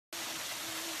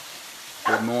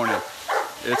Good morning.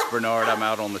 It's Bernard. I'm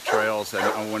out on the trails and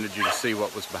I wanted you to see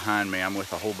what was behind me. I'm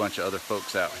with a whole bunch of other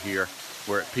folks out here.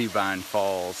 We're at Peavine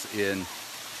Falls in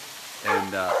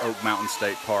Oak Mountain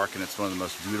State Park, and it's one of the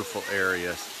most beautiful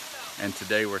areas. And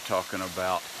today we're talking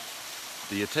about,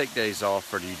 do you take days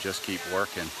off or do you just keep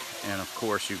working? And of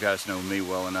course, you guys know me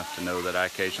well enough to know that I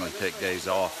occasionally take days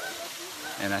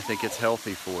off. And I think it's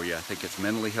healthy for you. I think it's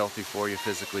mentally healthy for you,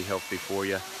 physically healthy for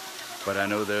you. But I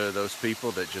know there are those people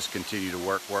that just continue to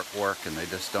work, and they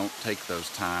just don't take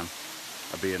those time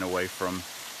of being away from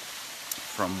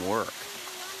work.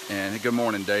 And good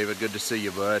morning, David. Good to see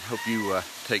you, bud. Hope you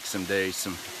take some days,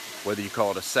 whether you call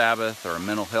it a Sabbath or a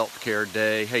mental health care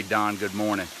day. Hey, Don, good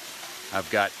morning. I've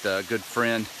got a good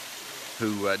friend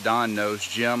who Don knows,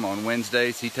 Jim. On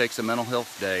Wednesdays, he takes a mental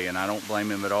health day, and I don't blame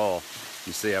him at all.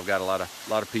 You see, I've got a lot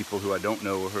of people who I don't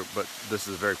know, but this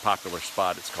is a very popular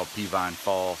spot. It's called Peavine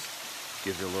Falls.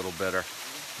 Gives you a little better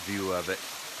view of it.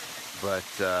 But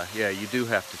yeah, you do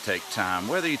have to take time.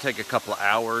 Whether you take a couple of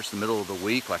hours in the middle of the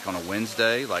week, like on a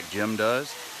Wednesday, like Jim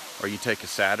does, or you take a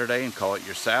Saturday and call it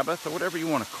your Sabbath, or whatever you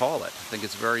want to call it. I think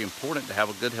it's very important to have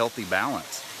a good, healthy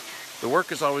balance. The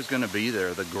work is always going to be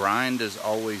there. The grind is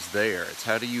always there. It's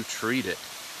how do you treat it?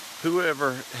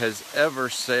 Whoever has ever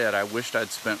said, I wished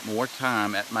I'd spent more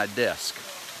time at my desk?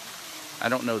 I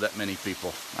don't know that many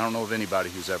people. I don't know of anybody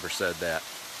who's ever said that.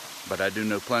 But I do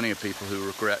know plenty of people who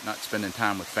regret not spending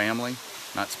time with family,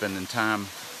 not spending time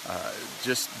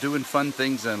just doing fun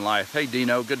things in life. Hey,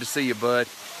 Dino, good to see you, bud.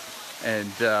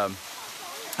 And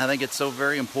I think it's so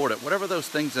very important. Whatever those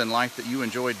things in life that you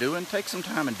enjoy doing, take some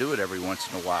time and do it every once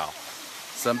in a while.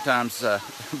 Sometimes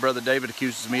Brother David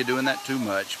accuses me of doing that too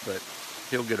much, but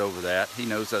he'll get over that. He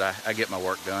knows that I get my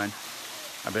work done.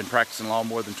 I've been practicing law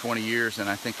more than 20 years, and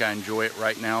I think I enjoy it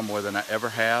right now more than I ever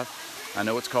have. I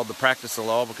know it's called the practice of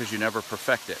law because you never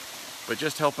perfect it, but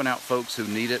just helping out folks who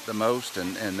need it the most,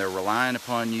 and they're relying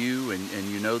upon you, and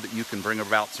you know that you can bring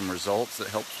about some results that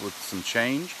helps with some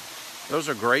change. Those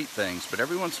are great things, but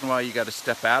every once in a while you got to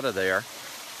step out of there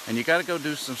and you got to go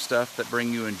do some stuff that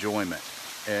bring you enjoyment.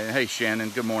 And hey,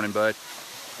 Shannon, good morning, bud.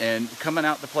 And coming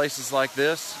out to places like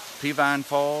this, Peavine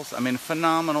Falls, I mean,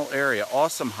 phenomenal area,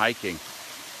 awesome hiking.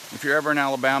 If you're ever in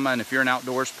Alabama, and if you're an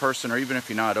outdoors person, or even if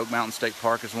you're not, Oak Mountain State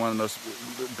Park is one of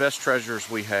the best treasures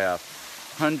we have.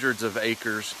 Hundreds of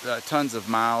acres, tons of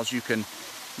miles. You can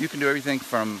do everything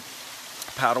from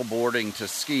paddle boarding to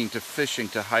skiing to fishing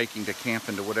to hiking to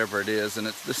camping to whatever it is. And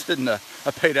this isn't a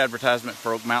paid advertisement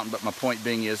for Oak Mountain, but my point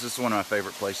being is this is one of my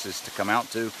favorite places to come out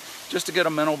to, just to get a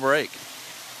mental break.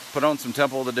 Put on some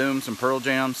Temple of the Doom, some Pearl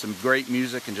Jam, some great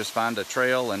music, and just find a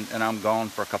trail, and I'm gone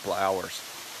for a couple of hours.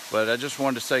 But I just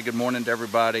wanted to say good morning to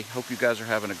everybody. Hope you guys are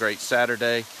having a great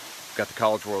Saturday. We've got the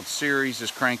College World Series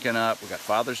is cranking up. We've got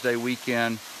Father's Day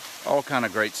weekend. All kind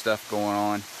of great stuff going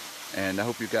on. And I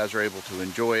hope you guys are able to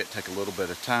enjoy it, take a little bit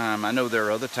of time. I know there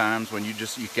are other times when you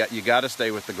got to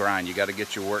stay with the grind. You got to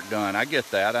get your work done. I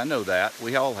get that. I know that.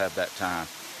 We all have that time.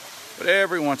 But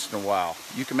every once in a while,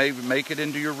 you can maybe make it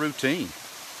into your routine.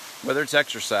 Whether it's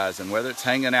exercising, whether it's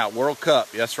hanging out. World Cup,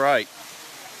 that's right.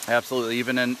 Absolutely.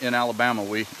 Even in Alabama,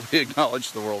 we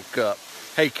acknowledge the World Cup.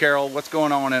 Hey, Carol, what's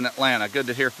going on in Atlanta? Good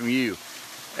to hear from you.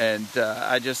 And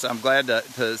I'm glad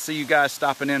to see you guys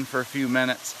stopping in for a few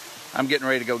minutes. I'm getting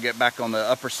ready to go get back on the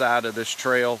upper side of this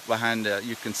trail behind,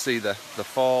 you can see the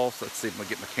falls. Let's see if I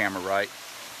get my camera right.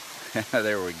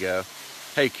 There we go.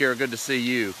 Hey, Kara, good to see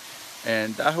you.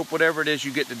 And I hope whatever it is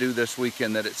you get to do this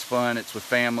weekend, that it's fun, it's with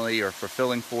family, or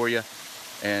fulfilling for you.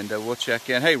 And we'll check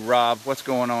in. Hey, Rob, what's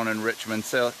going on in Richmond?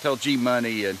 Tell G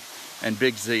Money and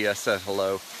Big Z I said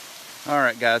hello. All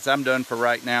right, guys, I'm done for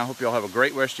right now. Hope you all have a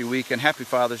great rest of your weekend. Happy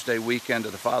Father's Day weekend to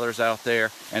the fathers out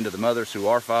there and to the mothers who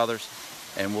are fathers.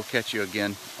 And we'll catch you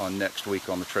again on next week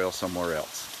on the trail somewhere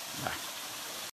else. Bye.